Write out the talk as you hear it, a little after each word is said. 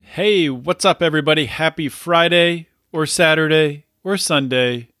Hey, what's up, everybody? Happy Friday, or Saturday, or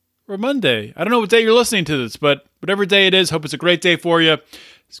Sunday, or Monday. I don't know what day you're listening to this, but whatever day it is, hope it's a great day for you.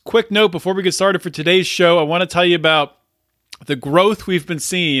 Quick note before we get started for today's show, I want to tell you about the growth we've been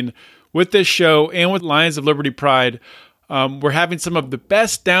seeing with this show and with Lions of Liberty Pride. We're having some of the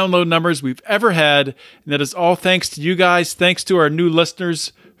best download numbers we've ever had, and that is all thanks to you guys, thanks to our new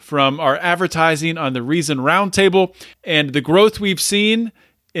listeners from our advertising on the Reason Roundtable, and the growth we've seen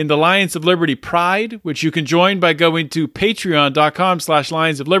in the Lions of Liberty Pride, which you can join by going to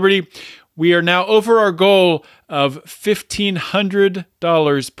patreon.com/Lions of Liberty. We are now over our goal of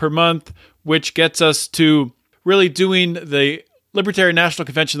 $1,500 per month, which gets us to really doing the Libertarian National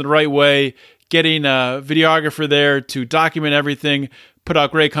Convention the right way, getting a videographer there to document everything, put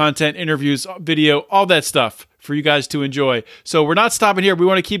out great content, interviews, video, all that stuff for you guys to enjoy. So we're not stopping here. We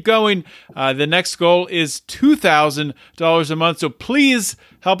want to keep going. The next goal is $2,000 a month. So please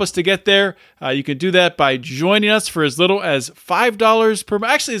help us to get there. You can do that by joining us for as little as $5 per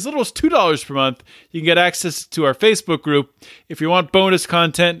month. Actually, as little as $2 per month. You can get access to our Facebook group. If you want bonus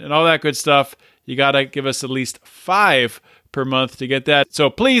content and all that good stuff, you got to give us at least $5 per month to get that.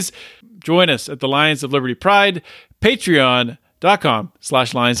 So please join us at the Lions of Liberty Pride,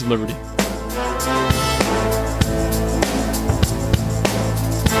 patreon.com/Lions of Liberty.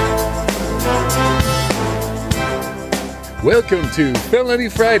 Welcome to Felony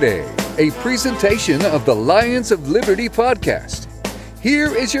Friday, a presentation of the Lions of Liberty podcast.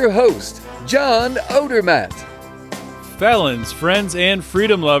 Here is your host, John Odermatt. Felons, friends, and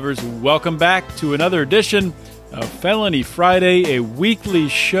freedom lovers, welcome back to another edition of Felony Friday, a weekly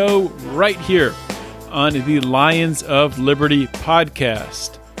show right here on the Lions of Liberty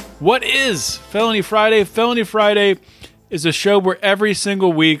podcast. What is Felony Friday? Felony Friday is a show where every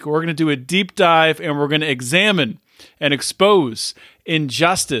single week we're going to do a deep dive and we're going to examine and expose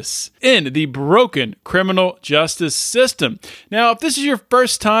injustice in the broken criminal justice system. Now, if this is your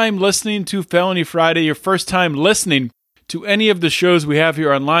first time listening to Felony Friday, your first time listening to any of the shows we have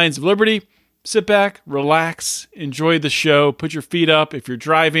here on Lions of Liberty, sit back, relax, enjoy the show, put your feet up. If you're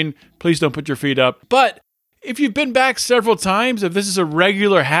driving, please don't put your feet up. But if you've been back several times, if this is a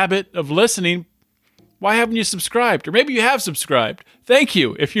regular habit of listening, why haven't you subscribed? Or maybe you have subscribed. Thank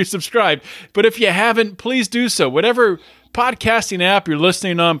you if you subscribed. But if you haven't, please do so. Whatever podcasting app you're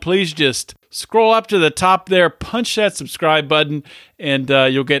listening on, please just scroll up to the top there, punch that subscribe button, and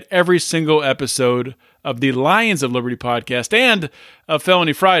you'll get every single episode of the Lions of Liberty podcast and of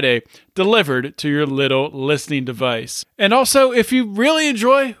Felony Friday delivered to your little listening device. And also, if you really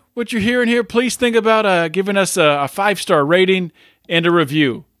enjoy what you're hearing here, please think about giving us a 5-star rating and a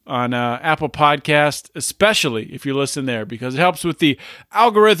review on Apple Podcast, especially if you listen there, because it helps with the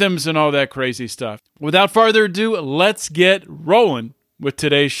algorithms and all that crazy stuff. Without further ado, let's get rolling with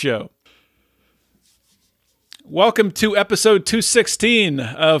today's show. Welcome to episode 216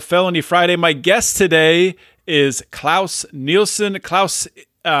 of Felony Friday. My guest today is Claus Nielsen. Claus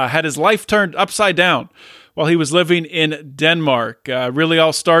had his life turned upside down while he was living in Denmark. Really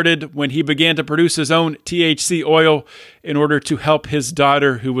all started when he began to produce his own THC-oil in order to help his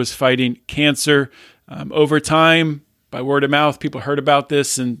daughter who was fighting cancer. Over time, by word of mouth, people heard about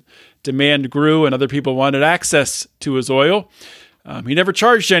this and demand grew and other people wanted access to his oil. He never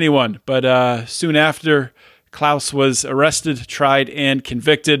charged anyone, but soon after, Claus was arrested, tried, and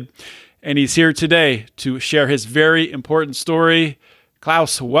convicted. And he's here today to share his very important story.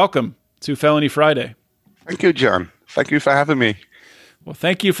 Claus, welcome to Felony Friday. Thank you, John. Thank you for having me. Well,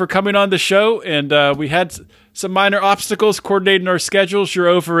 thank you for coming on the show. And we had some minor obstacles coordinating our schedules. You're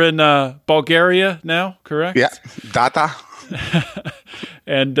over in Bulgaria now, correct? Yeah, data.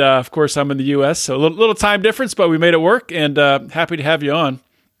 And of course, I'm in the U.S., so a little time difference, but we made it work. And happy to have you on.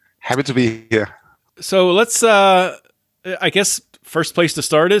 Happy to be here. So let's, I guess, first place to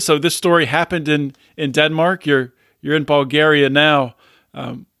start is, so this story happened in Denmark. You're in Bulgaria now.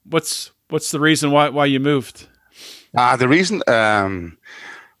 What's the reason why you moved? The reason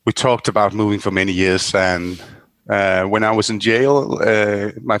we talked about moving for many years, and when I was in jail,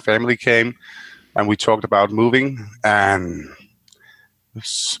 my family came and we talked about moving. And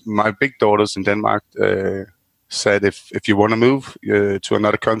my big daughters in Denmark said, if you want to move to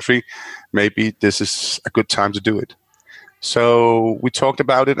another country, maybe this is a good time to do it. So we talked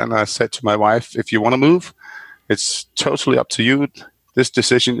about it, and I said to my wife, if you want to move, it's totally up to you. This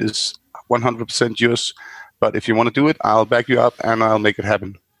decision is 100% yours, but if you want to do it, I'll back you up and I'll make it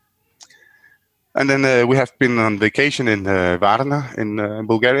happen. And then we have been on vacation in Varna in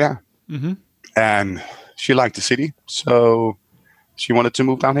Bulgaria, and she liked the city, so she wanted to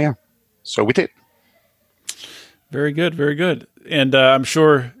move down here. So we did. Very good, very good. And I'm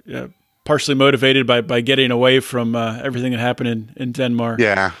sure partially motivated by getting away from everything that happened in Denmark.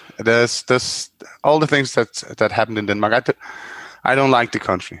 Yeah, there's all the things that happened in Denmark. I don't like the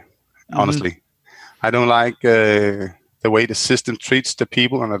country, honestly. I don't like the way the system treats the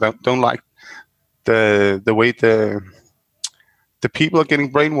people, and I don't like the way the people are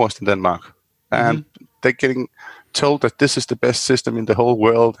getting brainwashed in Denmark, and they're getting told that this is the best system in the whole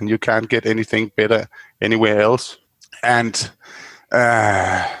world, and you can't get anything better anywhere else. And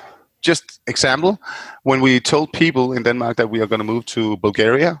just example, when we told people in Denmark that we are going to move to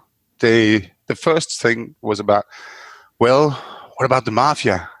Bulgaria, the first thing was about, well, what about the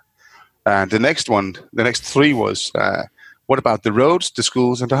mafia? And the next three was, what about the roads, the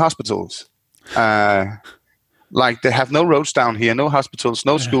schools, and the hospitals? Like they have no roads down here, no hospitals,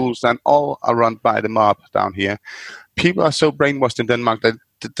 no schools, and all are run by the mob down here. People are so brainwashed in Denmark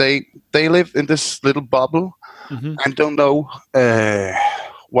that they live in this little bubble and don't know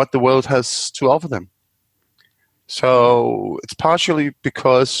what the world has to offer them. So it's partially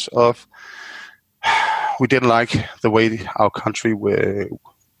because of we didn't like the way our country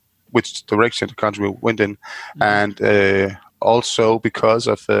which direction the country went in, and also because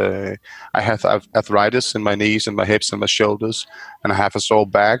of I have arthritis in my knees and my hips and my shoulders, and I have a sore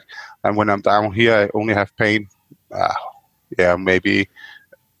back. And when I'm down here, I only have pain. Maybe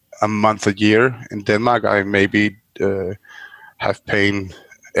a month a year. In Denmark, I maybe have pain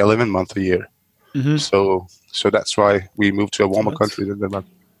 11 months a year. So that's why we moved to a warmer country than Denmark.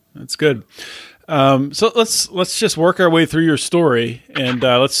 That's good. So let's just work our way through your story, and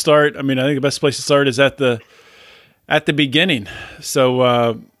let's start. I mean, I think the best place to start is at the beginning. So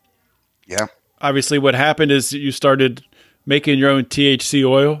obviously, what happened is you started making your own THC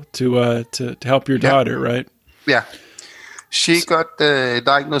oil to help your daughter, right? Yeah, she got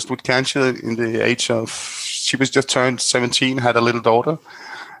diagnosed with cancer in the age of, she was just turned 17, had a little daughter,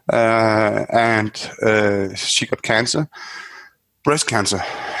 and she got cancer. Breast cancer,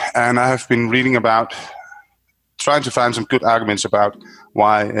 and I have been reading about trying to find some good arguments about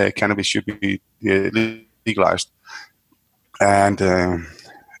why cannabis should be legalized, and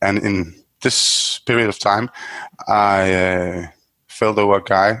in this period of time, I fell over a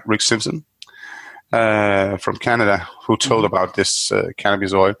guy, Rick Simpson, from Canada, who told about this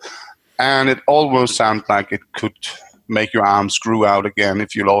cannabis oil, and it almost sounded like it could make your arms grow out again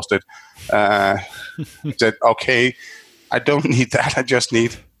if you lost it. He said, okay, I don't need that. I just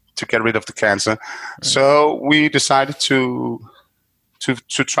need to get rid of the cancer. Right. So we decided to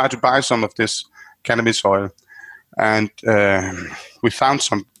try to buy some of this cannabis oil, and we found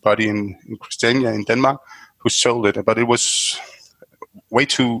somebody in Christiania in Denmark who sold it, but it was way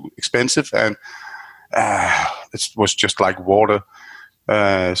too expensive, and it was just like water.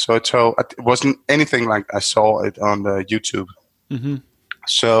 So it wasn't anything like I saw it on YouTube.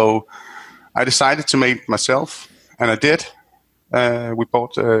 So I decided to make it myself. And I did. We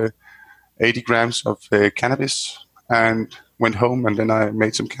bought 80 grams of cannabis and went home, and then I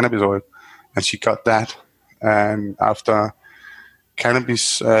made some cannabis oil, and she got that. And after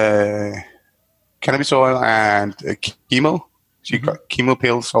cannabis oil and chemo, she got chemo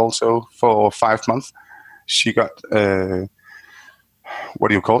pills also for 5 months. She got what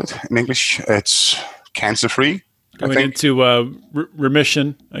do you call it in English? It's cancer-free. Going into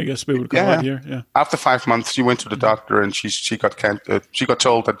remission, I guess we would call it here. Yeah. After 5 months, she went to the doctor, and she got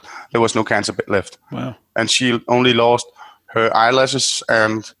told that there was no cancer left. Wow! And she only lost her eyelashes,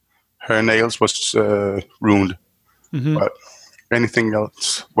 and her nails was ruined. But anything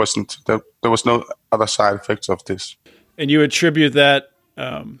else wasn't. There was no other side effects of this. And you attribute that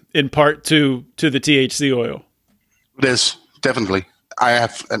in part to the THC oil. Yes, definitely. I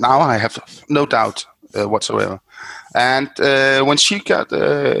have no doubt whatsoever. And when she got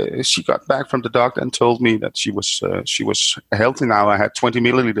back from the doctor and told me that she was healthy now, I had 20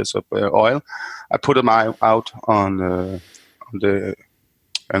 milliliters of oil. I put them out on the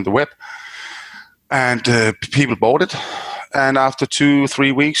web, and people bought it. And after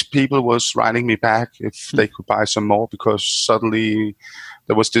 2-3 weeks, people was writing me back if they could buy some more, because suddenly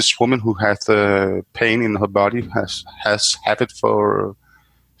there was this woman who had pain in her body, has had it for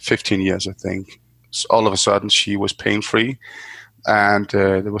 15 years, I think. So all of a sudden, she was pain-free, and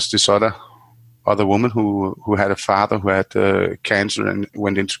there was this other woman who had a father who had cancer and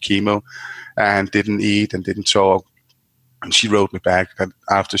went into chemo and didn't eat and didn't talk. And she wrote me back that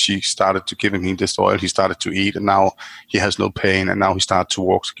after she started to give him this oil, he started to eat, and now he has no pain, and now he started to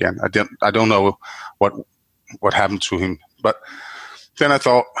walk again. I don't know what happened to him, but then I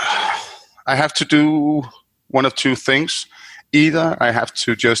thought I have to do one of two things. Either I have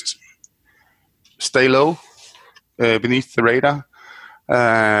to just stay low, beneath the radar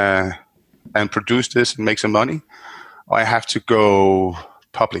and produce this and make some money, or I have to go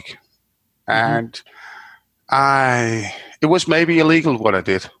public. And it was maybe illegal what I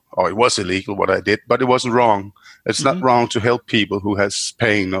did, or it was illegal what I did, but it wasn't wrong. It's not wrong to help people who has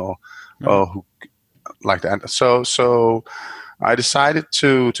pain or who like that. So I decided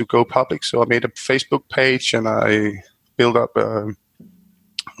to go public. So I made a Facebook page and I built up a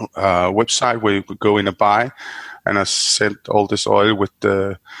website where you could go in and buy. And I sent all this oil with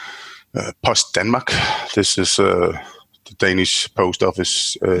the Post Denmark. This is the Danish post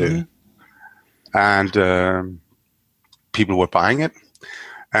office. And people were buying it.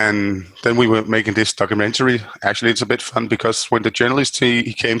 And then we were making this documentary. Actually, it's a bit fun because when the journalist,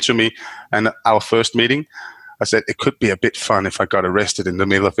 he came to me and our first meeting, I said, it could be a bit fun if I got arrested in the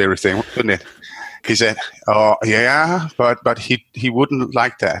middle of everything, wouldn't it? He said, oh, yeah, but he wouldn't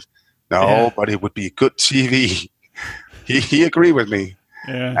like that. No, but it would be good TV. He agreed with me.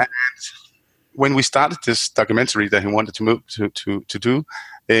 Yeah. And when we started this documentary that he wanted to move to do,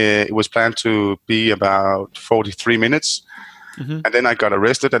 it was planned to be about 43 minutes. And then I got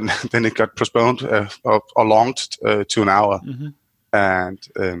arrested, and then it got postponed or longed to an hour. And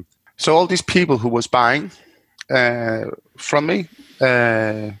so all these people who was buying from me,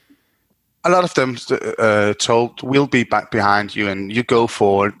 a lot of them told, we'll be back behind you and you go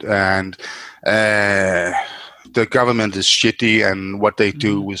for it. And the government is shitty and what they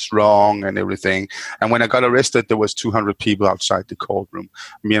do is wrong and everything. And when I got arrested, there was 200 people outside the courtroom.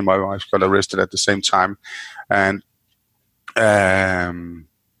 Me and my wife got arrested at the same time. And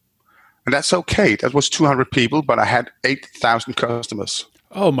that's okay. That was 200 people, but I had 8,000 customers.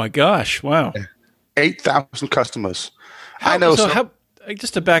 Oh my gosh! Wow, 8,000 customers. I know.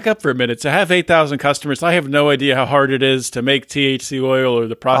 Just to back up for a minute, to have 8,000 customers, I have no idea how hard it is to make THC oil or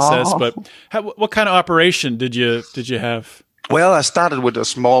the process. But what kind of operation did you have? Well, I started with a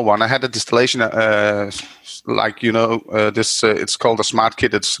small one. I had a distillation, this. It's called a smart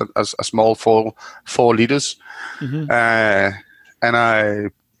kit. It's a small 4 liters. And I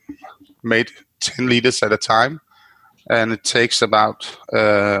made 10 liters at a time, and it takes about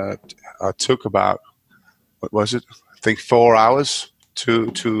what was it? I think 4 hours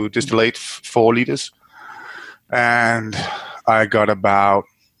to distillate 4 liters, and I got about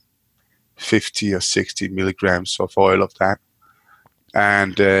 50 or 60 milligrams of oil of that.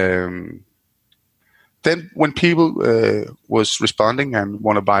 And then when people was responding and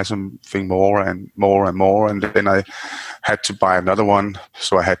want to buy something more and more and more, and then I had to buy another one.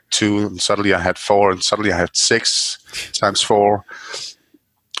 So I had 2, and suddenly I had 4, and suddenly I had 6 times 4.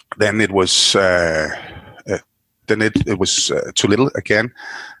 Then it was it was too little again,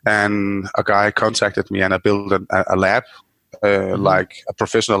 and a guy contacted me, and I built a lab, like a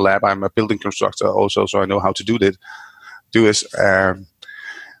professional lab. I'm a building constructor also, so I know how to do this.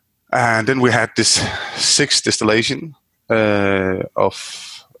 And then we had this 6 distillation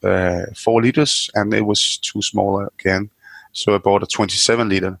of 4 liters, and it was too small again. So I bought a 27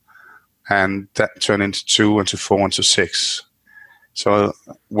 liter, and that turned into 2, into 4, into 6. So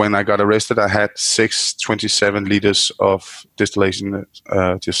when I got arrested, I had 6 27 liters of distillation.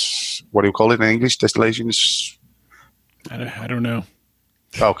 Just what do you call it in English? Distillations? I don't know.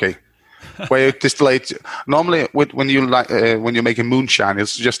 Okay. Where you distillate normally when you're making moonshine,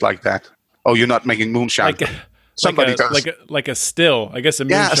 it's just like that. Oh, you're not making moonshine. Somebody does. Like a still. I guess a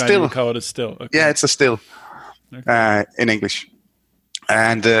moonshine, a still. You call it a still. Okay. Yeah, it's a still in English.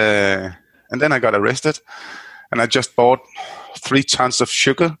 And then I got arrested, and I just bought 3 tons of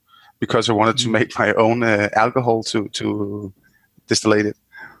sugar because I wanted to make my own alcohol to distillate it.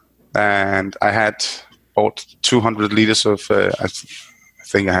 And I had bought 200 liters of. I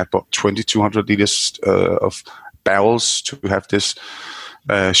think I had bought 200 liters of barrels to have this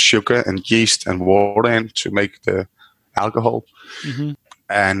sugar and yeast and water in to make the alcohol.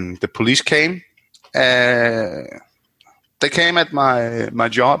 And the police came. They came at my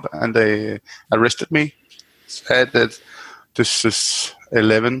job, and they arrested me. Said that this is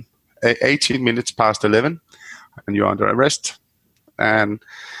 18 minutes past 11, and you're under arrest. And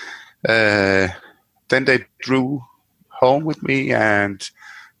then they drew home with me, and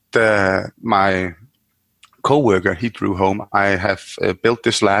my co-worker, he drew home. I have built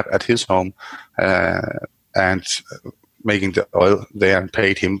this lab at his home and making the oil there, and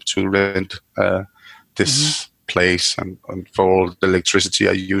paid him to rent this place and for all the electricity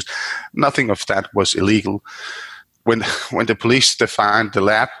I used. Nothing of that was illegal. When the police defined the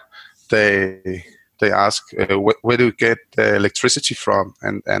lab, they asked, where do you get the electricity from?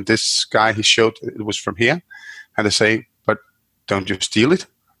 And this guy, he showed it was from here. And they say, but don't you steal it?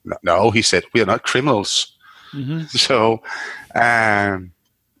 No, he said, we are not criminals. Mm-hmm. So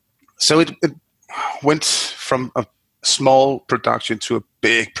it went from a small production to a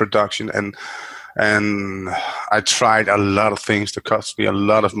big production, and I tried a lot of things that cost me a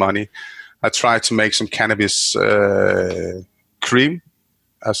lot of money. I tried to make some cannabis cream,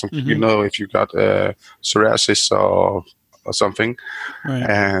 Mm-hmm. if you got psoriasis or something, Right.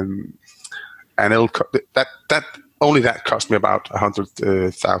 and that only that cost me about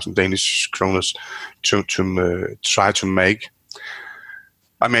 100,000 Danish kroners to try to make.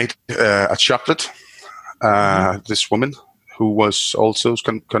 I made a chocolate. Mm-hmm. This woman who was also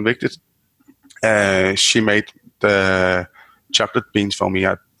convicted, she made the chocolate beans for me.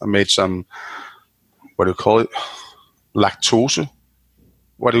 I made some, what do you call it? Lactose.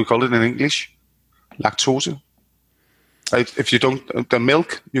 What do you call it in English? Lactose. If you don't, the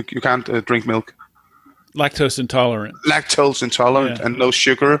milk, you can't drink milk. Lactose intolerant. Lactose intolerant Yeah. and no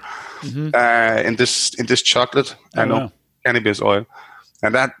sugar Mm-hmm. in this chocolate, Oh, and no wow. cannabis oil.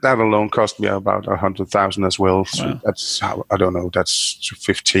 And that alone cost me about 100,000 as well. So Wow. that's how, I don't know. That's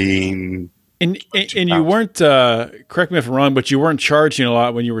 15. And you 20,000. weren't, correct me if I'm wrong, but you weren't charging a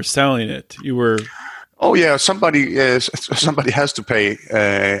lot when you were selling it. You were, Oh yeah, somebody has to pay,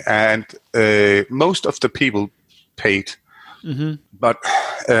 and most of the people paid, mm-hmm. but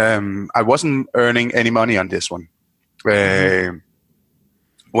I wasn't earning any money on this one. Mm-hmm.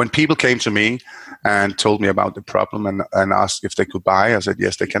 When people came to me and told me about the problem and asked if they could buy, I said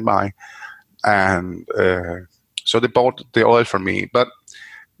yes, they can buy, and so they bought the oil from me. But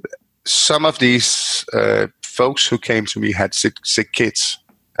some of these folks who came to me had sick kids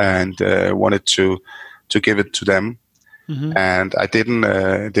and wanted to give it to them, Mm-hmm. and I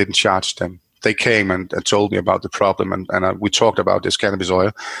didn't charge them. They came and told me about the problem, and we talked about this cannabis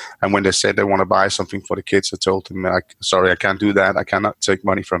oil. And when they said they want to buy something for the kids, I told them, sorry, I can't do that. I cannot take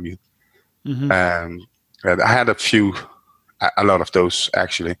money from you. Mm-hmm. And I had a lot of those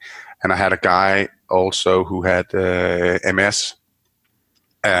actually. And I had a guy also who had MS.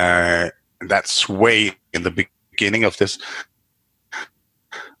 That's way in the beginning of this.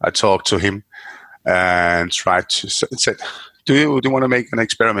 I talked to him and tried to said, do you want to make an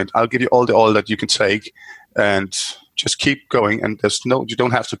experiment? I'll give you all the oil that you can take, and just keep going. And you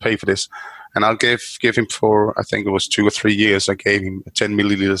don't have to pay for this. And I'll give him for, I think it was 2 or 3 years. I gave him 10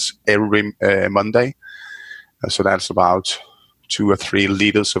 milliliters every Monday. So that's about 2 or 3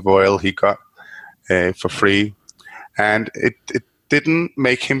 liters of oil he got for free. And it didn't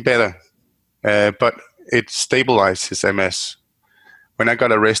make him better, but it stabilized his MS. When I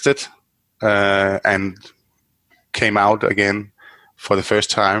got arrested and came out again for the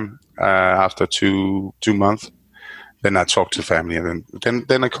first time after two months, then I talked to family, and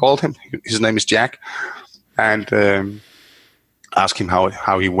then I called him. His name is Jack, and asked him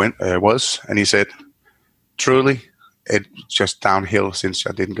how he was, and he said, truly, it's just downhill since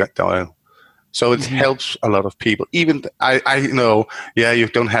I didn't get the oil. So it Mm-hmm. helps a lot of people. Even I know, yeah, you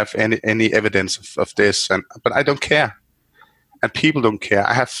don't have any evidence of this, but I don't care, and people don't care.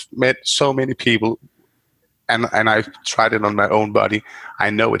 I have met so many people, and I've tried it on my own body. I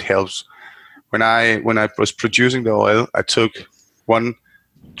know it helps. When I was producing the oil, I took 1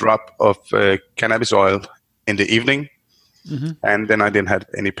 drop of cannabis oil in the evening, Mm-hmm. and then I didn't have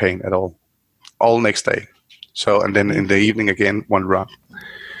any pain at all next day. So, and then in the evening again, 1 drop.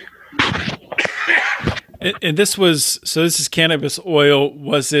 And this is cannabis oil.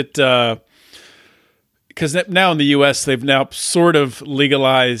 Was it, because now in the U.S. they've now sort of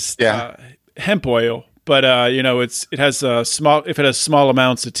legalized hemp oil, but it has small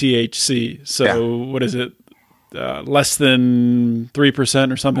amounts of THC. So what is it? Less than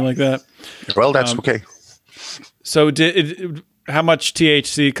 3% or something like that. Well, that's okay. So how much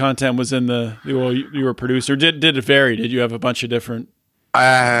THC content was in the oil you were producing? Or did it vary? Did you have a bunch of different?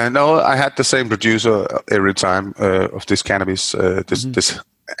 No, I had the same producer every time of this cannabis, this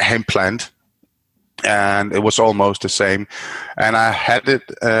hemp plant, and it was almost the same. And I had it.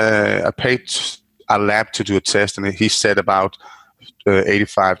 I paid a lab to do a test, and he said about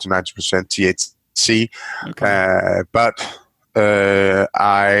 85 to 90% THC. Okay. But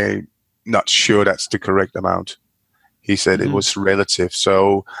I'm not sure that's the correct amount. He said it was relative.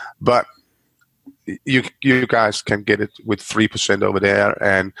 So, but you guys can get it with 3% over there,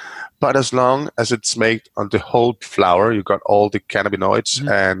 but as long as it's made on the whole flower, you got all the cannabinoids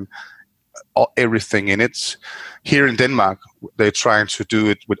and everything in it. Here in Denmark, they're trying to do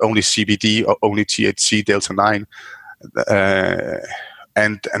it with only CBD or only THC delta 9,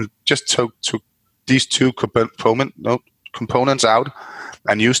 and just took these 2 components out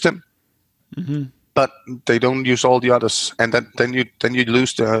and use them. Mm-hmm. But they don't use all the others, and then you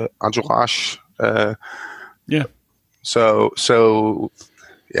lose the entourage Yeah. So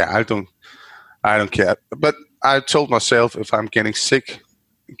yeah, I don't care. But I told myself if I'm getting sick,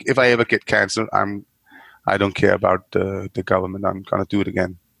 if I ever get cancer, I don't care about the government. I'm gonna do it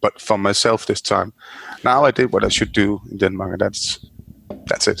again, but for myself this time. Now I did what I should do in Denmark, and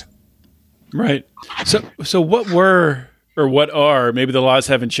that's it. Right. So what were or what are, maybe the laws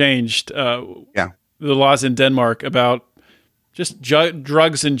haven't changed. Yeah. The laws in Denmark about just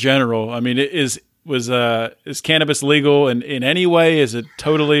drugs in general. I mean, is cannabis legal in any way? Is it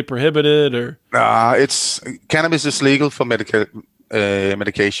totally prohibited or? Cannabis is legal for medication,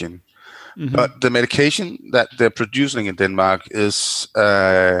 but the medication that they're producing in Denmark is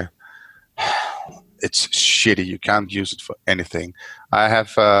it's shitty. You can't use it for anything. I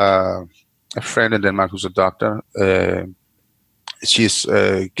have a friend in Denmark who's a doctor. She's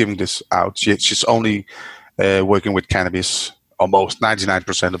giving this out. She's only working with cannabis. Almost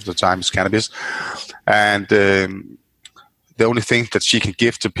 99% of the time is cannabis, and the only thing that she can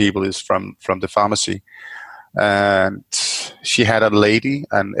give to people is from the pharmacy. And she had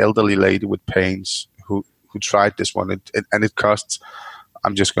an elderly lady with pains who tried this one, and it costs.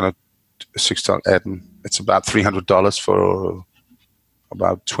 I'm just gonna it's about $300 for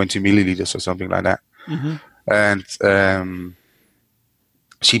about 20 milliliters or something like that. Mm-hmm. And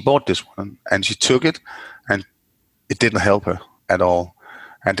she bought this one, and she took it, and it didn't help her at all.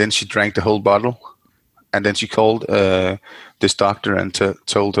 And then she drank the whole bottle, and then she called this doctor and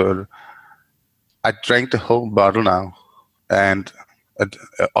told her, I drank the whole bottle now, and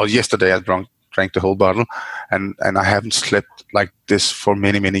or yesterday I drank the whole bottle, and I haven't slept like this for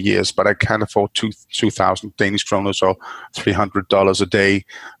many, many years, but I can't afford 2,000 Danish kroner or $300 a day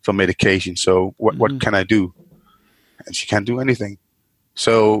for medication. So what can I do? And she can't do anything.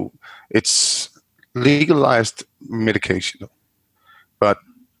 So it's legalized medication, but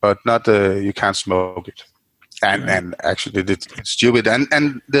not you can't smoke it. And actually it's stupid.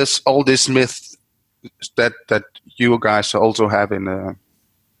 And there's all this myth that you guys also have in the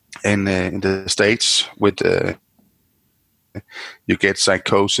States with you get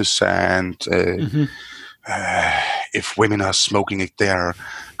psychosis and if women are smoking it, they're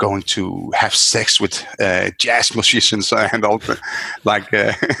going to have sex with jazz musicians and all the, like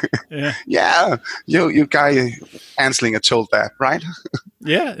you guy Anslinger told that, right?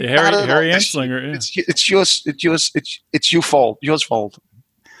 Yeah, Harry Anslinger. Yeah. It's your fault. Yours fault.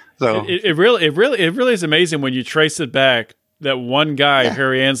 So it really is amazing when you trace it back that one guy,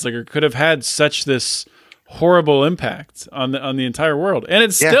 Harry Anslinger, could have had such this horrible impact on the entire world, and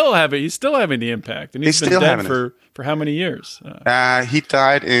he's still having the impact, and he's been dead for how many years? He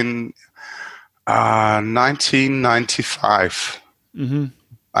died in 1995. Mm-hmm.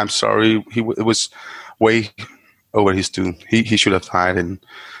 I'm sorry, it was way over his due. He should have died in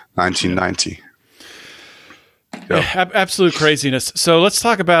 1990. So. Absolute craziness. So let's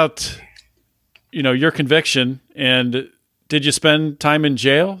talk about your conviction. And did you spend time in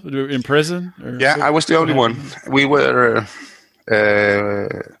jail, in prison? Yeah, I was the only one. We were.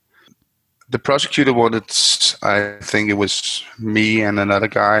 The prosecutor wanted, I think it was me and another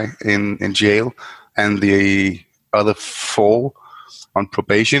guy in jail, and the other 4 on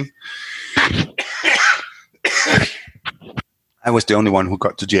probation. I was the only one who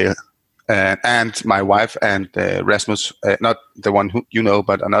got to jail. And my wife and Rasmus, not the one who you know,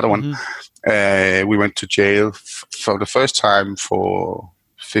 but another one, we went to jail for the first time for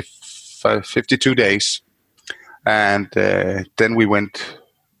 52 days. And then we went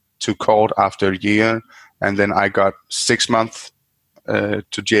to court after a year, and then I got 6 months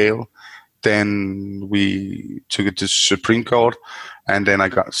to jail. Then we took it to Supreme Court, and then I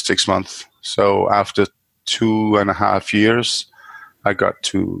got 6 months. So after 2.5 years, I got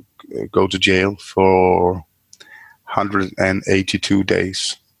to go to jail for 182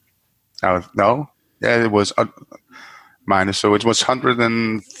 days. It was minus, so it was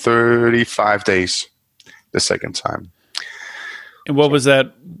 135 days the second time. And what was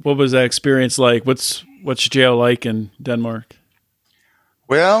that experience like? What's jail like in Denmark?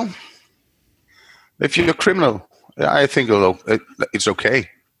 Well, if you're a criminal, I think it's okay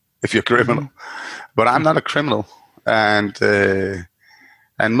if you're a criminal, but I'm not a criminal, and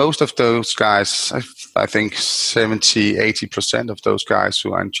most of those guys, I think 70-80% of those guys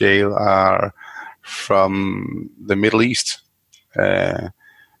who are in jail are from the Middle East.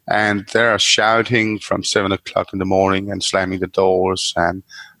 And they're shouting from 7 o'clock in the morning and slamming the doors. And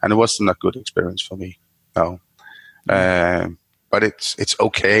it wasn't a good experience for me. No. But it's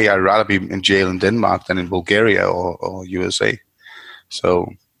okay. I'd rather be in jail in Denmark than in Bulgaria or USA. So,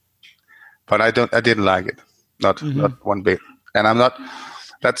 but I didn't like it. Not one bit. And I'm not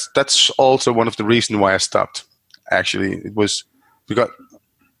that's also one of the reasons why I stopped. Actually, it was because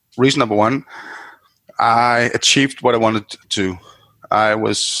reason number one, I achieved what I wanted to. I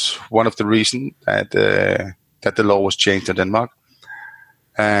was one of the reasons that the law was changed in Denmark,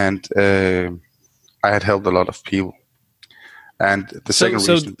 and I had helped a lot of people. And the second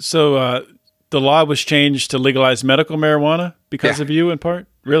reason, the law was changed to legalize medical marijuana because of you, in part.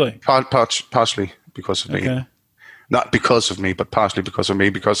 Really, partially because of me. Not because of me, but partially because of me,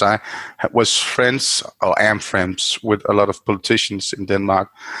 because I was friends, or am friends, with a lot of politicians in Denmark.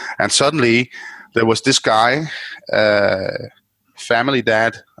 And suddenly, there was this guy, family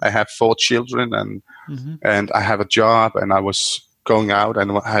dad. I have 4 children, and I have a job, and I was going out,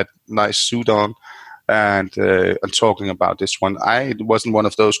 and I had a nice suit on, and talking about this one. I wasn't one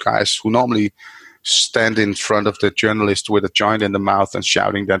of those guys who normally stand in front of the journalist with a joint in the mouth and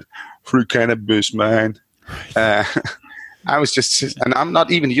shouting that free cannabis, man. I was just, and I'm not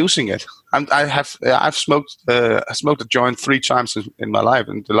even using it. I've smoked a joint 3 times in my life,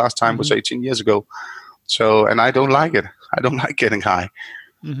 and the last time was 18 years ago. So, and I don't like it. I don't like getting high.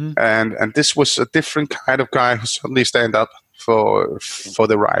 And this was a different kind of guy who suddenly stand up for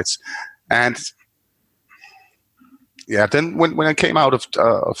the rights. And yeah, then when I came out of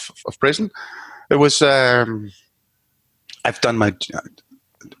prison, it was I've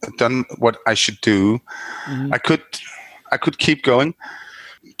done what I should do. I could keep going,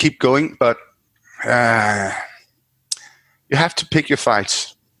 but you have to pick your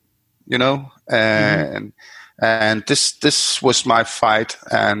fights, and this was my fight,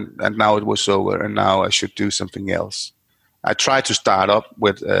 and now it was over, and now I should do something else. I tried to start up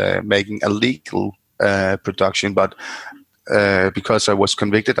with making a legal production, but because I was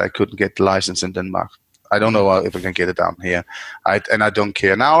convicted, I couldn't get the license in Denmark. I don't know if I can get it down here. I don't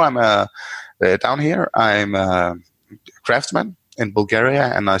care. Now I'm down here. I'm a craftsman in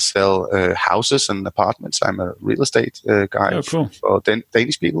Bulgaria, and I sell houses and apartments. I'm a real estate guy for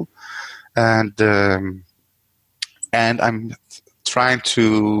Danish people, and I'm trying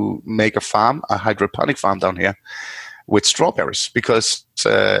to make a hydroponic farm down here with strawberries, because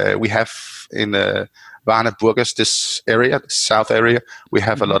we have in Varna Burgas, this area, the south area, we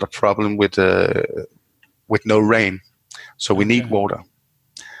have a lot of problem with no rain, so we need water.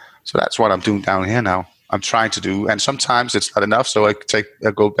 So that's what I'm doing down here now. I'm trying to do, and sometimes it's not enough, so I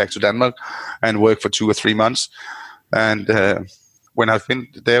go back to Denmark and work for 2 or 3 months. And when I've been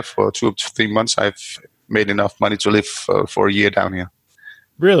there for 2 or 3 months, I've made enough money to live for a year down here.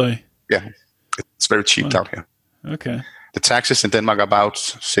 Really? Yeah, it's very cheap down here. Okay. The taxes in Denmark are about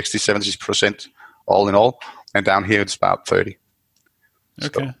 60-70% all in all, and down here it's about 30.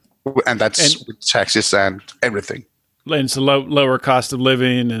 Okay. So, and that's with taxes and everything. And it's a lower cost of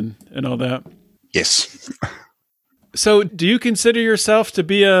living and all that. Yes. So, do you consider yourself to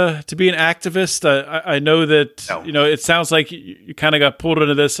be an activist? I know that it sounds like you kind of got pulled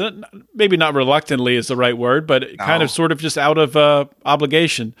into this. Maybe not reluctantly is the right word, but kind of sort of just out of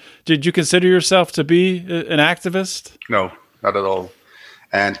obligation. Did you consider yourself to be an activist? No, not at all.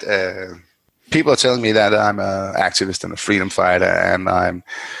 And people are telling me that I'm an activist and a freedom fighter, and I'm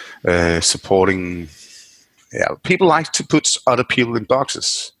supporting. Yeah, people like to put other people in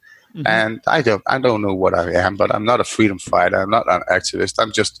boxes. And I don't know what I am, but I'm not a freedom fighter. I'm not an activist.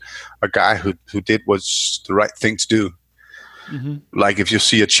 I'm just a guy who did what's the right thing to do. Like if you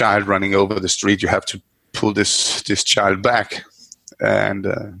see a child running over the street, you have to pull this child back, and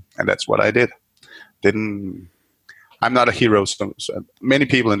that's what I did. I'm not a hero. So many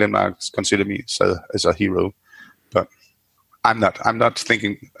people in Denmark consider me as a hero, but I'm not. I'm not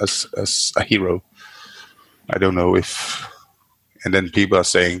thinking as a hero. I don't know if. And then people are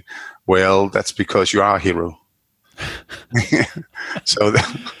saying, well, that's because you are a hero. So,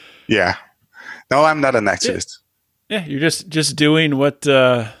 yeah. No, I'm not an activist. Yeah, you're just doing what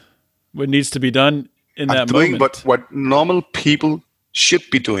needs to be done in that moment. I'm doing what normal people should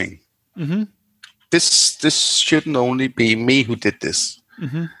be doing. This shouldn't only be me who did this.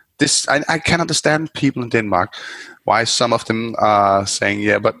 I can understand people in Denmark, why some of them are saying,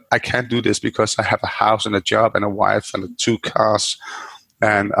 yeah, but I can't do this because I have a house and a job and a wife and 2 cars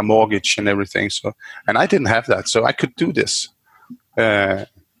and a mortgage and everything. So, and I didn't have that, so I could do this. But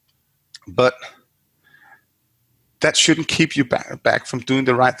that shouldn't keep you back from doing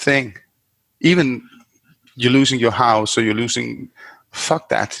the right thing. Even you're losing your house or you're losing, fuck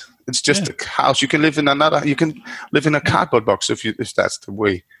that. It's just a house. You can live in a cardboard box if that's the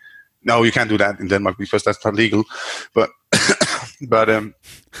way. No, you can't do that in Denmark because that's not legal. But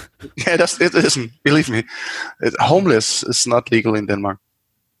it isn't. Believe me, homeless is not legal in Denmark.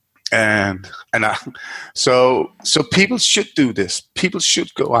 So people should do this. People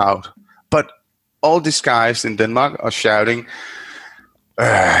should go out, but all these guys in Denmark are shouting,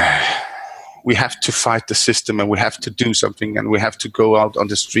 we have to fight the system, and we have to do something, and we have to go out on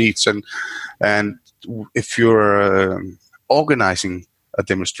the streets, and if you're organizing a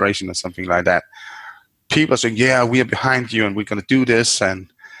demonstration or something like that, people are saying, yeah, we are behind you and we're going to do this,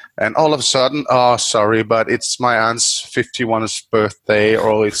 and all of a sudden, oh, sorry, but it's my aunt's 51st birthday,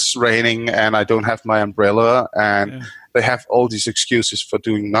 or it's raining and I don't have my umbrella, and they have all these excuses for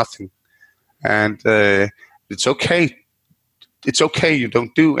doing nothing. And it's okay. It's okay you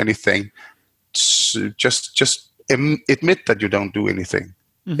don't do anything. Just admit that you don't do anything.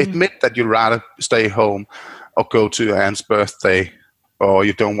 Mm-hmm. Admit that you'd rather stay home or go to your aunt's birthday, or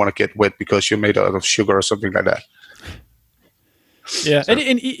you don't want to get wet because you're made out of sugar or something like that. Yeah, so. And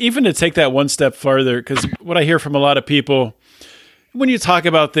even to take that one step further, because what I hear from a lot of people, when you talk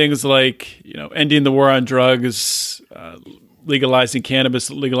about things like, ending the war on drugs, legalizing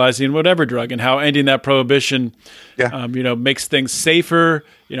cannabis, legalizing whatever drug, and how ending that prohibition, makes things safer,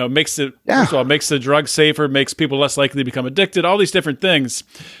 makes it, first of all, makes the drug safer, makes people less likely to become addicted, all these different things.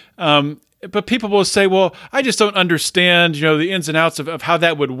 But people will say, well, I just don't understand, the ins and outs of how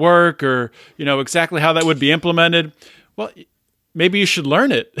that would work, or, exactly how that would be implemented. Well, maybe you should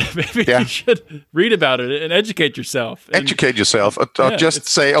learn it. Maybe you should read about it and educate yourself. Educate yourself, or just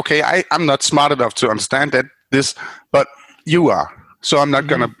say, okay, I'm not smart enough to understand this, but you are. So I'm not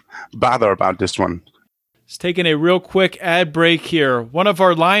going to bother about this one. Just taking a real quick ad break here. One of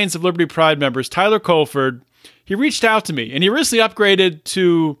our Lions of Liberty Pride members, Tyler Colford, he reached out to me, and he recently upgraded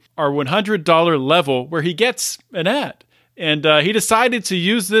to our $100 level where he gets an ad. And he decided to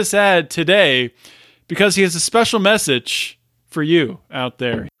use this ad today because he has a special message for you out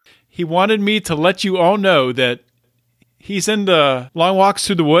there. He wanted me to let you all know that he's into long walks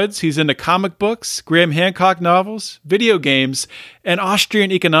through the woods. He's into comic books, Graham Hancock novels, video games, and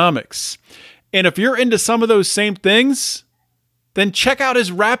Austrian economics. And if you're into some of those same things, then check out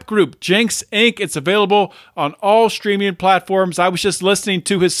his rap group, Jinx Inc. It's available on all streaming platforms. I was just listening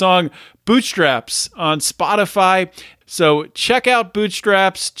to his song Bootstraps on Spotify. So check out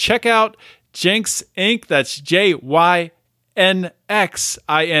Bootstraps. Check out Jinx Inc. That's JYNXINC.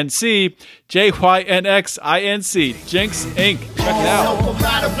 JYNXINC. Jinx Inc. Check it out.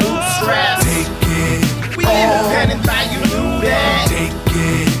 We independent like you knew that.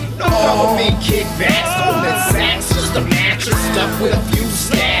 No government kickbacks, don't let sacks, just a mattress stuffed with a few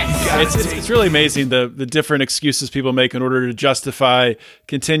stacks. It's really amazing the different excuses people make in order to justify,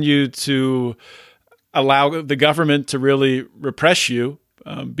 continue to allow the government to really repress you.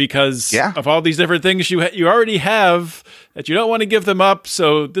 Because of all these different things you already have that you don't want to give them up.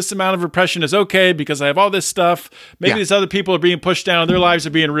 So this amount of repression is okay because I have all this stuff. Maybe these other people are being pushed down, their lives are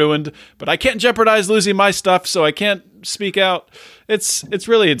being ruined, but I can't jeopardize losing my stuff, so I can't speak out. It's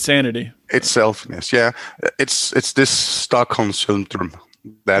really insanity. It's selfishness. Yeah, it's this Stockholm syndrome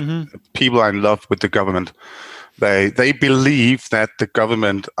that people are in love with the government. They believe that the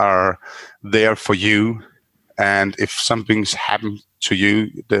government are there for you. And if something's happened to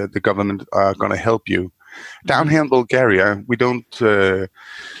you, the government are going to help you. Down here in Bulgaria, we don't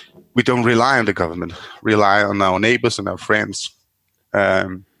rely on the government. Rely on our neighbors and our friends.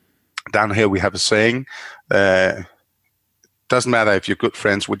 Down here, we have a saying: doesn't matter if you're good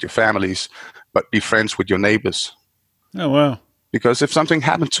friends with your families, but be friends with your neighbors. Oh wow! Because if something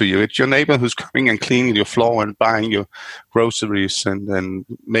happened to you, it's your neighbor who's coming and cleaning your floor and buying your groceries and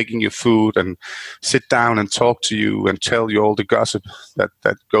making your food and sit down and talk to you and tell you all the gossip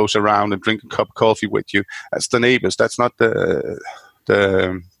that goes around and drink a cup of coffee with you. That's the neighbors. That's not the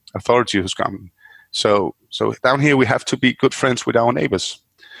authority who's coming. So down here we have to be good friends with our neighbors.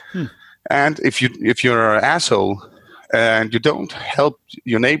 And if you're an asshole and you don't help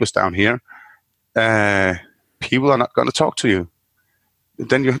your neighbors down here, people are not going to talk to you.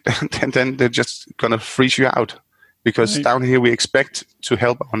 Then they're just gonna freeze you out, because down here we expect to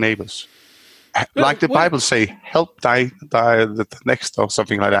help our neighbors, like the Bible say, help thy the next, or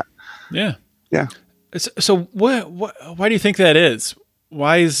something like that. Yeah. So why do you think that is?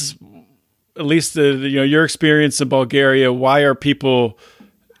 Why is, at least your experience in Bulgaria, why are people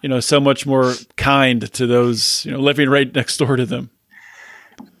so much more kind to those living right next door to them?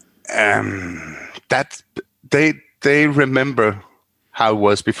 That they remember how it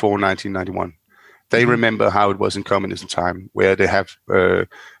was before 1991. They remember how it was in communism time, where they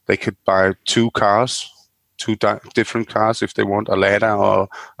could buy two different cars if they want, a Lada or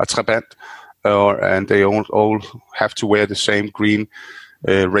a Trabant, and they all have to wear the same green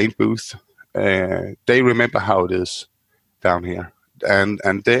rain booth. They remember how it is down here. and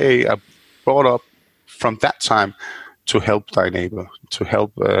they are brought up from that time to help thy neighbor, to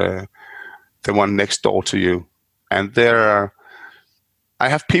help the one next door to you. And I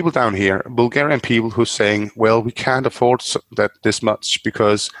have people down here, Bulgarian people, who are saying, well, we can't afford that this much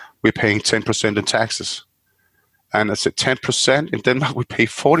because we're paying 10% in taxes. And I said 10%. In Denmark, we pay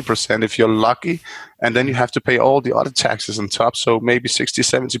 40% if you're lucky. And then you have to pay all the other taxes on top. So maybe 60,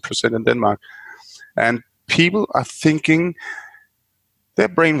 70% in Denmark. And people are thinking, they're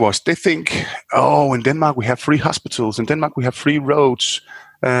brainwashed. They think, oh, in Denmark, we have free hospitals. In Denmark, we have free roads.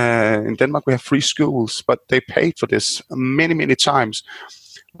 In Denmark, we have free schools. But they paid for this many, many times.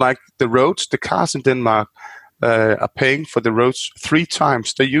 Like the roads, the cars in Denmark are paying for the roads 3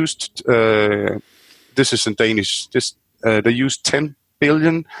 times. They used... this is in Danish. They used 10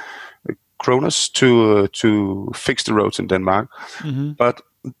 billion kroners to fix the roads in Denmark. Mm-hmm. But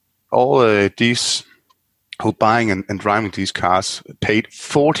all these who buying and driving these cars paid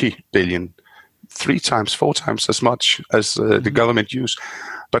 40 billion, 3 times, 4 times as much as the government used.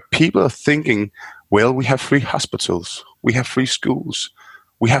 But people are thinking, well, we have free hospitals, we have free schools,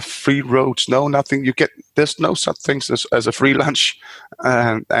 we have free roads. No, nothing. There's no such things as a free lunch,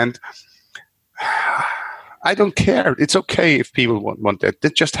 and I don't care. It's okay if people want that. They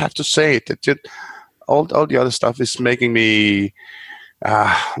just have to say it. All the other stuff is making me.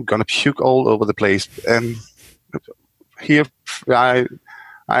 I'm gonna puke all over the place. And here, I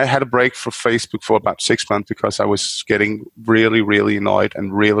had a break from Facebook for about 6 months because I was getting really, really annoyed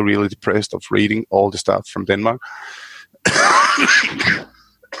and really, really depressed of reading all the stuff from Denmark.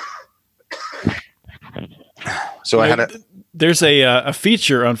 So There's a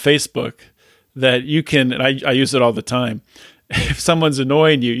feature on Facebook that you can, and I use it all the time. If someone's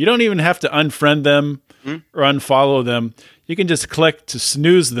annoying you, you don't even have to unfriend them or unfollow them. You can just click to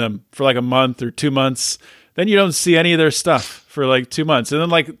snooze them for like a month or 2 months. Then you don't see any of their stuff for like 2 months. And then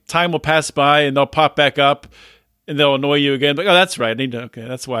like time will pass by and they'll pop back up and they'll annoy you again. Like, oh, that's right. Okay,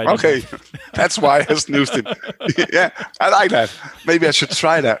 that's why. That's why I snoozed it. Yeah, I like that. Maybe I should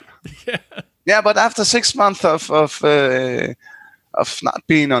try that. Yeah, but after 6 months of not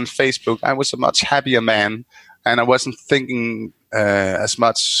being on Facebook, I was a much happier man, and I wasn't thinking as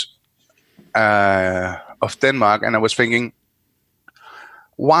much of Denmark. And I was thinking,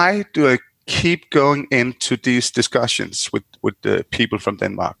 why do I keep going into these discussions with the people from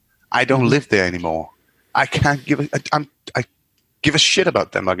Denmark? I don't live there anymore. I can't I give a shit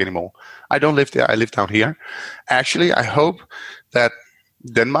about Denmark anymore. I don't live there. I live down here. Actually, I hope that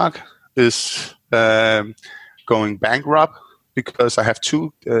Denmark is going bankrupt, because I have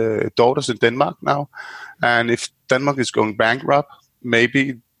 2 daughters in Denmark now. And if Denmark is going bankrupt,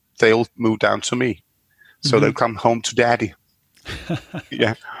 maybe they'll move down to me. So they'll come home to daddy.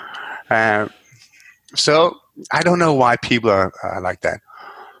 Yeah. So I don't know why people are like that.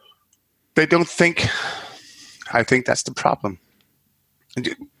 They don't think. I think that's the problem.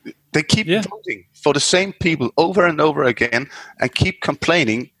 They keep voting for the same people over and over again and keep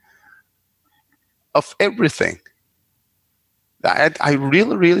complaining of everything. I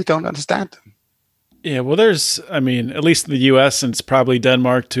really, really don't understand them. Yeah, well, at least in the U.S., and it's probably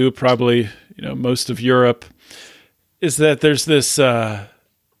Denmark too, probably, most of Europe, is that there's this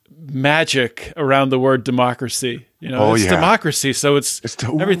magic around the word democracy. It's democracy, so it's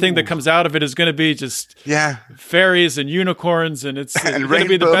everything that comes out of it is going to be just fairies and unicorns, and it's going to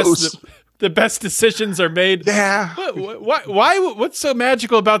be the best decisions are made. Yeah. Why? What's so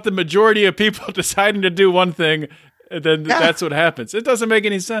magical about the majority of people deciding to do one thing? And then that's what happens. It doesn't make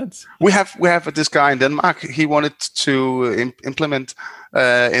any sense. We have this guy in Denmark. He wanted to implement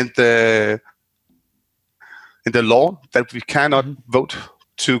in the law that we cannot vote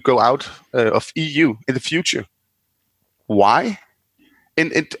to go out of EU in the future. Why?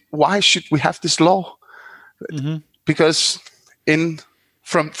 Why should we have this law? Because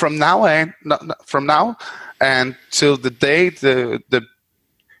from now and till the day the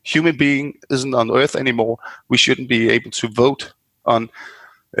human being isn't on Earth anymore, we shouldn't be able to vote on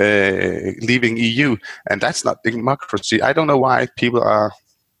leaving EU, and that's not democracy. I don't know why people are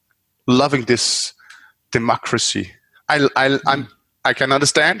loving this democracy. I can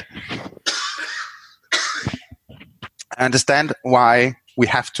understand. I understand why we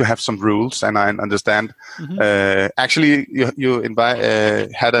have to have some rules, and I understand. Actually, you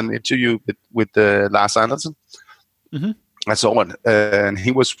had an interview with Lars Andersen. I saw it, and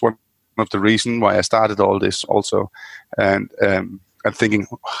he was one of the reasons why I started all this also, and I'm thinking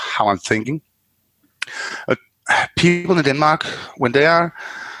how I'm thinking. People in Denmark, when they're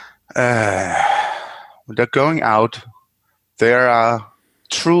going out, they are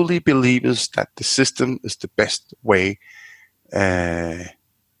truly believers that the system is the best way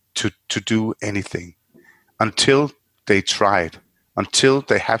to do anything until they try it, until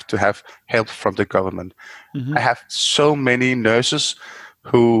they have to have help from the government. I have so many nurses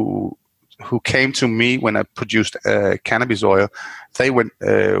who came to me when I produced cannabis oil. They went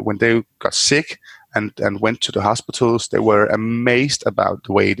when they got sick and went to the hospitals. They were amazed about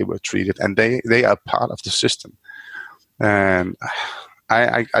the way they were treated, and they are part of the system. And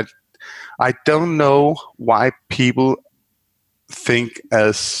I don't know why people think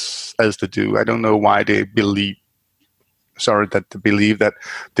as they do. I don't know why they believe that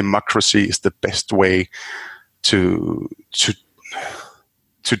democracy is the best way to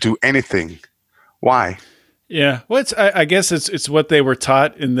do anything. Why? Yeah, well, I guess it's what they were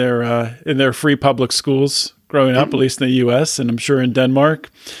taught in their free public schools growing up, at least in the U.S. and I'm sure in Denmark.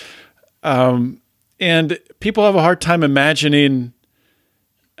 And people have a hard time imagining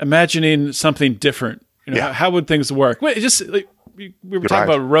something different. How would things work? Well, we were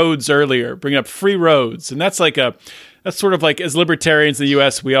talking about roads earlier, bringing up free roads, and that's sort of like, as libertarians in the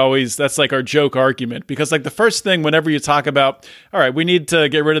U.S., that's like our joke argument, because like the first thing whenever you talk about, all right, we need to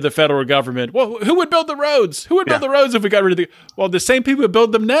get rid of the federal government. Well, who would build the roads? Who would build the roads if we got rid of the same people who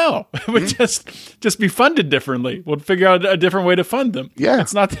build them now. It would just be funded differently. We'll figure out a different way to fund them. Yeah.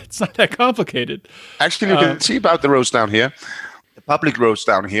 It's not that complicated. Actually, you can see about the roads down here. The public roads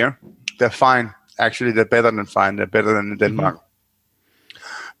down here, they're fine. Actually, they're better than fine. They're better than in Denmark.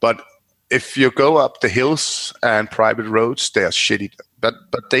 But if you go up the hills and private roads, they are shitty. But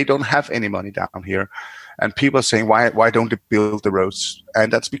they don't have any money down here. And people are saying, why don't they build the roads?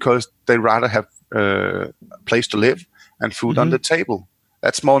 And that's because they rather have a place to live and food on the table.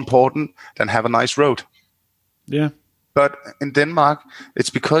 That's more important than have a nice road. Yeah. But in Denmark, it's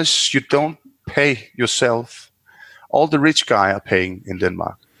because you don't pay yourself. All the rich guys are paying in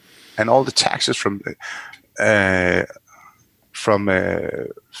Denmark. And all the taxes from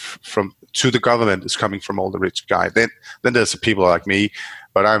to the government is coming from all the rich guys. Then there's the people like me,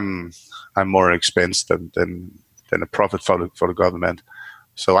 but I'm more expensive than a profit for the government.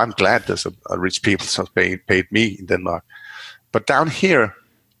 So I'm glad there's a rich people paid me in Denmark. But down here,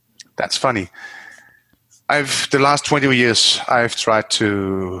 that's funny. The last 20 years I've tried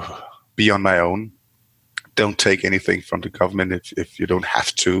to be on my own. Don't take anything from the government if you don't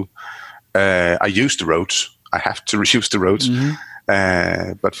have to. I use the roads. I have to use the roads.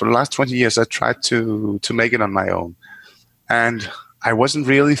 But for the last 20 years, I tried to make it on my own. And I wasn't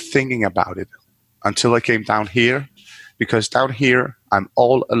really thinking about it until I came down here, because down here, I'm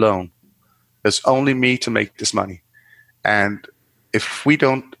all alone. There's only me to make this money. And if I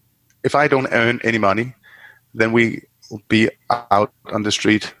don't earn any money, then we will be out on the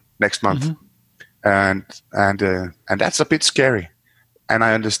street next month. And that's a bit scary. And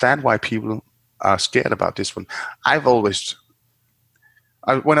I understand why people are scared about this one.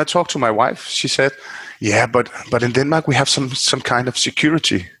 When I talked to my wife, she said, "Yeah, but in Denmark we have some kind of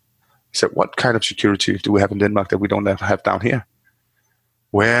security." I said, "What kind of security do we have in Denmark that we don't have down here?"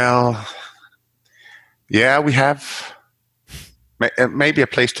 Well, yeah, we have maybe a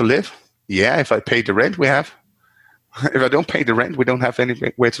place to live. Yeah, if I pay the rent, we have. If I don't pay the rent, we don't have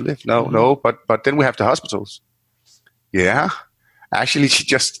anywhere to live. No, but then we have the hospitals. Yeah. Actually, she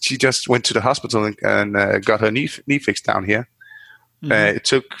just went to the hospital and got her knee fixed down here. It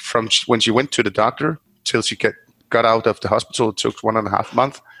took from when she went to the doctor till she got out of the hospital. It took 1.5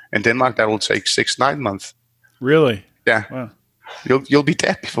 months. In Denmark, that will take 6-9 months. Really? Yeah. Wow. You'll be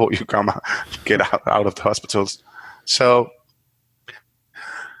dead before you get out of the hospitals. So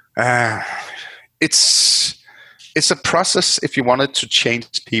it's a process if you wanted to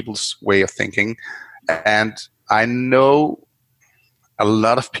change people's way of thinking, and I know a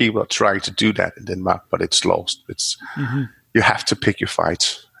lot of people are trying to do that in Denmark, but it's lost. You have to pick your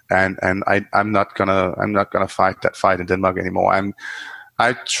fights, and I'm not gonna fight that fight in Denmark anymore.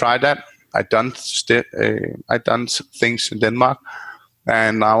 I tried that. I done things in Denmark,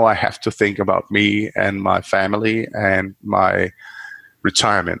 and now I have to think about me and my family and my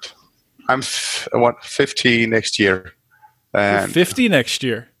retirement. I'm 50 next year. You're 50 next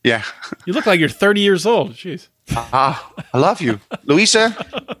year? Yeah. You look like you're 30 years old. Jeez. I love you. Louisa,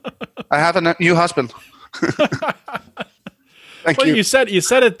 I have a new husband. Thank you. You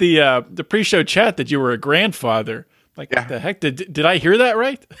said at the pre-show chat that you were a grandfather. Like, what the heck? Did I hear that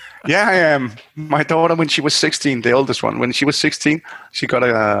right? Yeah, I am. My daughter, when she was 16, the oldest one, when she was 16, she got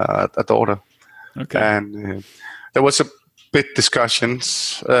a daughter. Okay. And there was a bit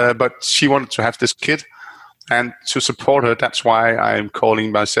discussions, but she wanted to have this kid. And to support her, that's why I'm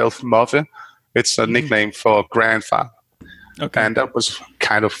calling myself Moffe. It's a nickname for grandfather. Okay. And that was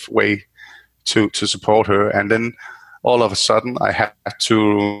kind of way to support her. And then all of a sudden I had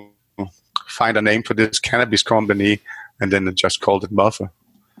to find a name for this cannabis company, and then I just called it Moffe.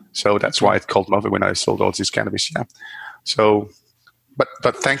 So that's why it's called Moffe when I sold all this cannabis. Yeah. So,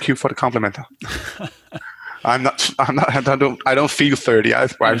 but thank you for the compliment. I don't feel 30. I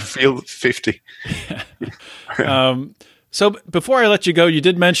feel 50. So before I let you go, you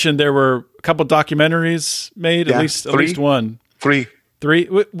did mention there were a couple documentaries made, at least one. Three.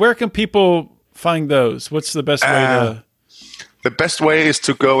 Where can people find those? What's the best way to? The best way is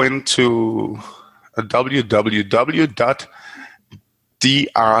to go into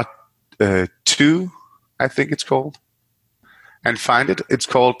www.dr2, I think it's called, and find it. It's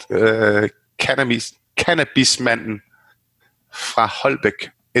called Cannabismanden fra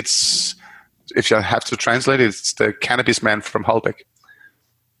Holbæk. It's, if you have to translate it, it's the cannabis man from Holbæk.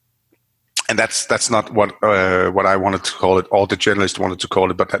 And that's not what I wanted to call it, or the journalist wanted to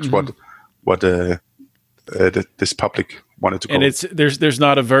call it, but that's what this public wanted to call it. And there's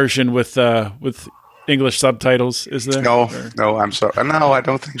not a version with English subtitles, is there? No, I'm sorry. No, I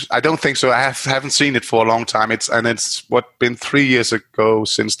don't think so. I haven't seen it for a long time. It's been 3 years ago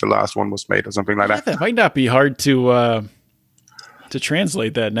since the last one was made, or something like that. That might not be hard to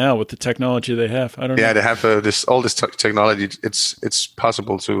translate that now with the technology they have. I don't know. Yeah, they have all this technology. It's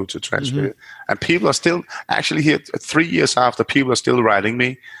possible to translate it. And people are still, actually here 3 years after, people are still writing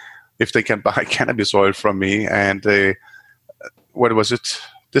me if they can buy cannabis oil from me. And what was it?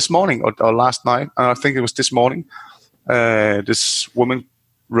 This morning or last night? I think it was this morning. This woman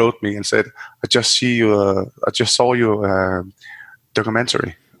wrote me and said, I just saw your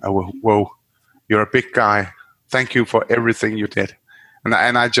documentary. Whoa, you're a big guy. Thank you for everything you did. And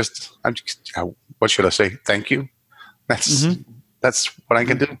I'm just, what should I say? Thank you. That's what I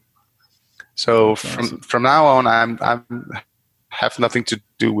can do. So from now on, I'm have nothing to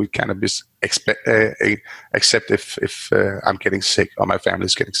do with cannabis, except if I'm getting sick or my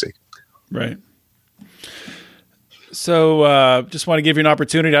family's getting sick. Right. So just want to give you an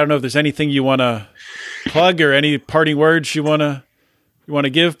opportunity. I don't know if there's anything you want to plug or any parting words you want to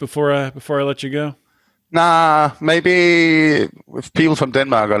give before I let you go. Nah, maybe if people from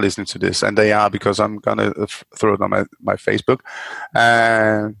Denmark are listening to this, and they are, because I'm gonna throw it on my Facebook.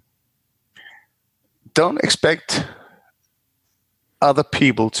 Don't expect other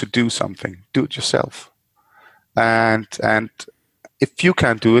people to do something. Do it yourself. And if you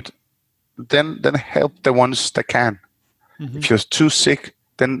can't do it, then help the ones that can. If you're too sick,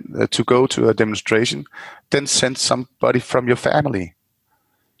 then to go to a demonstration, then send somebody from your family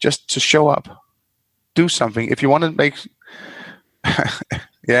just to show up. Do something. If you want to make,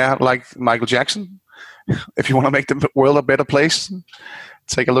 like Michael Jackson, if you want to make the world a better place,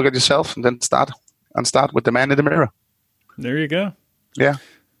 take a look at yourself and then start with the man in the mirror. There you go. Yeah.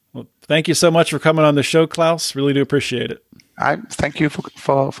 Well, thank you so much for coming on the show, Klaus. Really do appreciate it. Thank you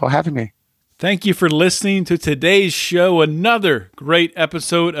for having me. Thank you for listening to today's show. Another great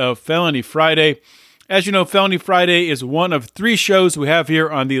episode of Felony Friday. As you know, Felony Friday is one of 3 shows we have here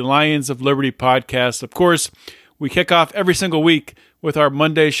on the Lions of Liberty podcast. Of course, we kick off every single week with our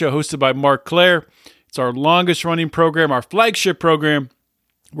Monday show hosted by Mark Claire. It's our longest running program, our flagship program,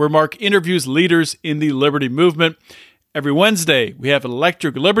 where Mark interviews leaders in the Liberty movement. Every Wednesday, we have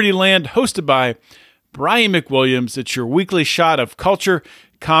Electric Liberty Land hosted by Brian McWilliams. It's your weekly shot of culture,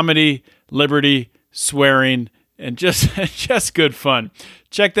 comedy, liberty, swearing, and just good fun.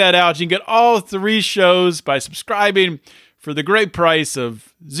 Check that out. You can get all 3 shows by subscribing for the great price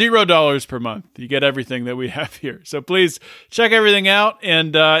of $0 per month. You get everything that we have here. So please check everything out.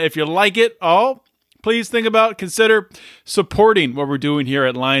 And if you like it all, please consider supporting what we're doing here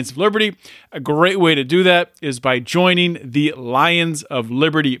at Lions of Liberty. A great way to do that is by joining the Lions of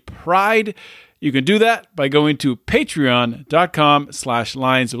Liberty Pride. You can do that by going to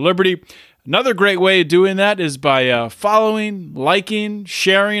patreon.com/Lions of Liberty. Another great way of doing that is by following, liking,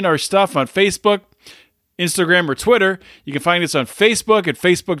 sharing our stuff on Facebook, Instagram, or Twitter. You can find us on Facebook at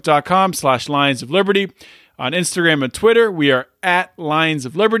facebook.com/Lions of Liberty. On Instagram and Twitter, we are at Lions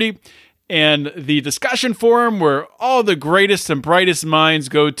of Liberty. And the discussion forum where all the greatest and brightest minds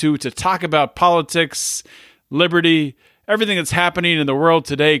go to talk about politics, liberty, everything that's happening in the world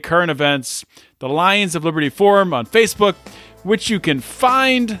today, current events, the Lions of Liberty Forum on Facebook, which you can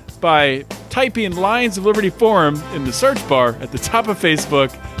find by typing Lions of Liberty Forum in the search bar at the top of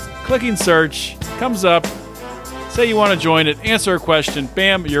Facebook, clicking search, comes up, say you want to join it, answer a question,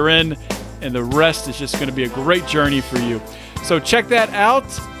 bam, you're in, and the rest is just going to be a great journey for you. So check that out.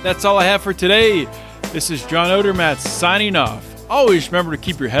 That's all I have for today. This is John Odermatt signing off. Always remember to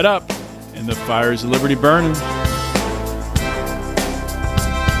keep your head up and the fires of liberty burning.